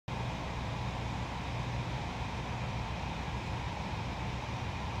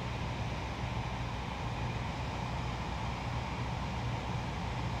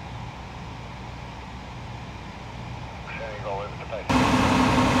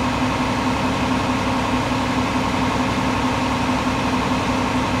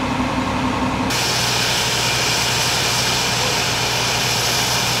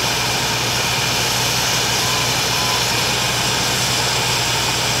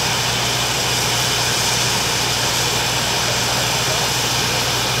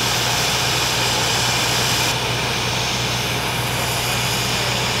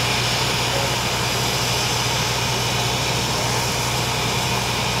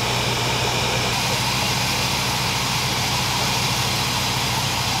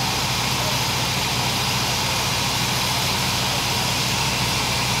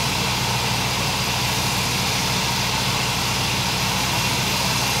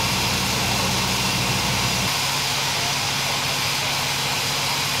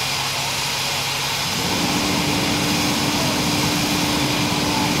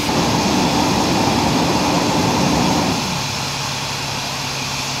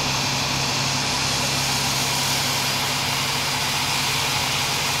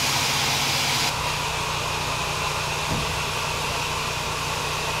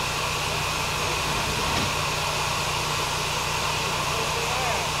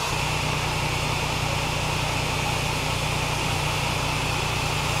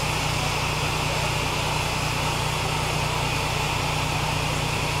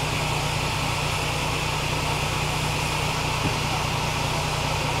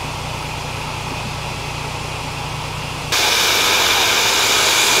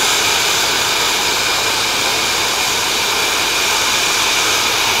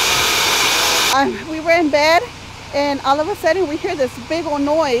in bed, and all of a sudden we hear this big old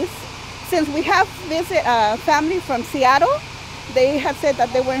noise. Since we have visit family from Seattle, they had said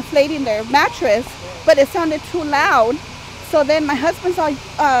that they were inflating their mattress, but it sounded too loud. So then my husband saw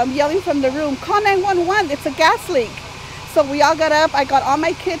yelling from the room, "Call 911, it's a gas leak." So we all got up, I got all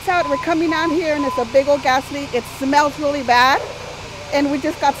my kids out, we're coming out here and it's a big old gas leak. It smells really bad, and we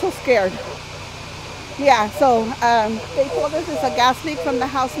just got so scared. Yeah, so they told us it's a gas leak from the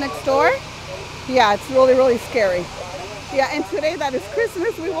house next door. Yeah, it's really, really scary. Yeah, and today that is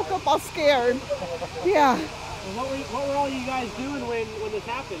Christmas, we woke up all scared. Yeah. Well, what were all you guys doing when this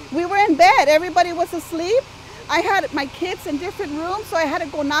happened? We were in bed, everybody was asleep. I had my kids in different rooms, so I had to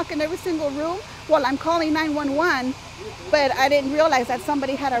go knock in every single room while I'm calling 911, but I didn't realize that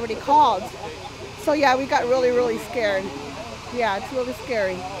somebody had already called. So yeah, we got really, really scared. Yeah, it's really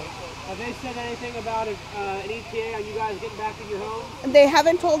scary. Have they said anything about an ETA on you guys getting back in your home? They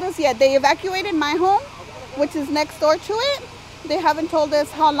haven't told us yet. They evacuated my home, which is next door to it. They haven't told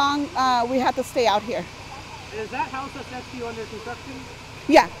us how long we have to stay out here. And is that house that's next to you under construction?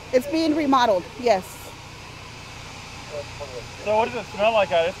 Yeah, it's being remodeled, yes. So what does it smell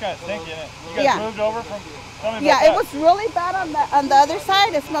like out? It's kind of stinky, isn't it? You guys moved over from... Yeah, it was really bad on the other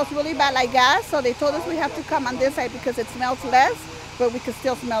side. It smells really bad like gas, so they told us we have to come on this side because it smells less, but we can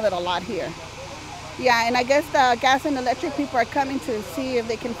still smell it a lot here. Yeah, and I guess the gas and electric people are coming to see if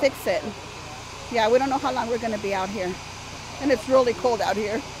they can fix it. Yeah, we don't know how long we're going to be out here. And it's really cold out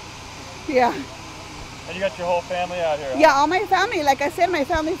here. Yeah. And you got your whole family out here? Huh? Yeah, all my family. Like I said, my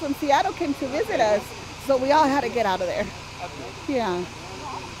family from Seattle came to visit us, so we all had to get out of there. Yeah.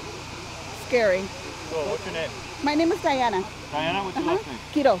 Scary. Cool. What's your name? My name is Diana. Diana, what's your last name?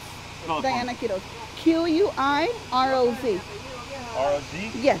 Quiroz. Diana Quiroz. Q-U-I-R-O-Z.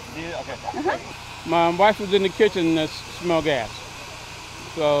 R-O-Z? Yes. Okay. My wife was in the kitchen and smelled gas.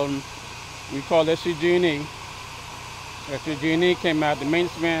 So we called SDGE. SDGE came out, the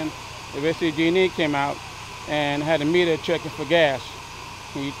maintenance man of SDGE came out and had a meter checking for gas.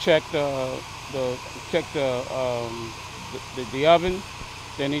 He checked the oven,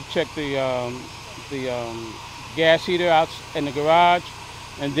 then he checked the gas heater out in the garage,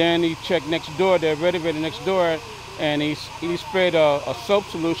 and then he checked next door, the renovator next door, and he sprayed a soap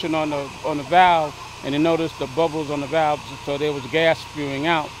solution on the valve, and he noticed the bubbles on the valve, so there was gas spewing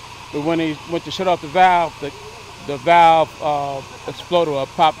out. But when he went to shut off the valve exploded or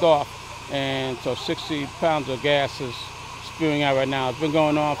popped off, and so 60 pounds of gas is spewing out right now. It's been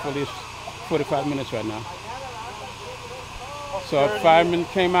going on for at least 45 minutes right now. So firemen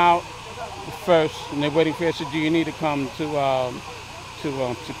came out first, and they're waiting for SDGE to come to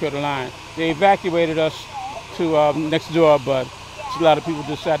secure the line. They evacuated us to next door, but a lot of people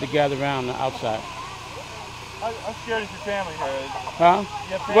decided to gather around the outside. How scared is your family here? Huh?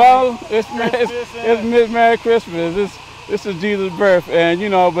 Family? Well, it's Merry Christmas. This is Jesus' birth, and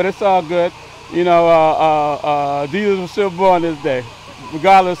but it's all good. Jesus was still born this day,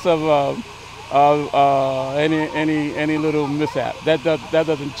 regardless of any little mishap. That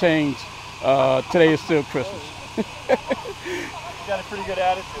doesn't change. Today is still Christmas. You got a pretty good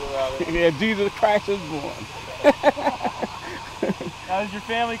attitude about it. Yeah, Jesus Christ is born. Now, is your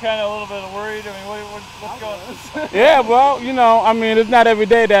family kind of a little bit worried? I mean, what's going on? Yeah, well, I mean, it's not every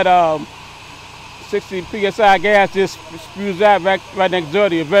day that 60 PSI gas just spews out right next door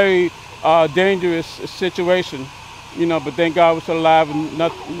to you. A very dangerous situation, but thank God we're still alive and no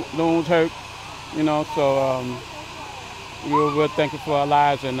one was hurt, so we're thankful for our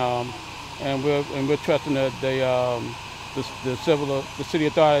lives, and we're trusting that the city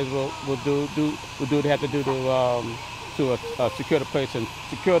authorities will do what they have to do to secure the place and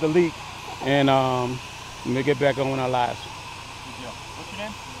secure the leak, and we'll get back on with our lives. What's your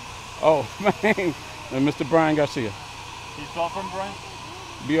name? Oh, my name is Mr. Brian Garcia. Can you spell it for me, Brian?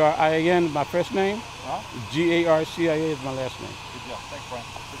 B-R-I-A-N is my first name. Huh? G-A-R-C-I-A is my last name. Good job. Thanks, Brian.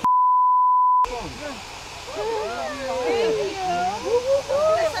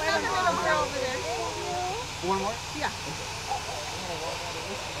 There's another little girl over there. One more? Yeah.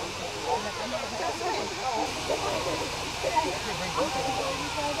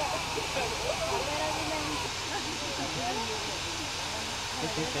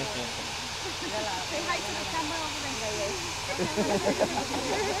 Say hi to the camera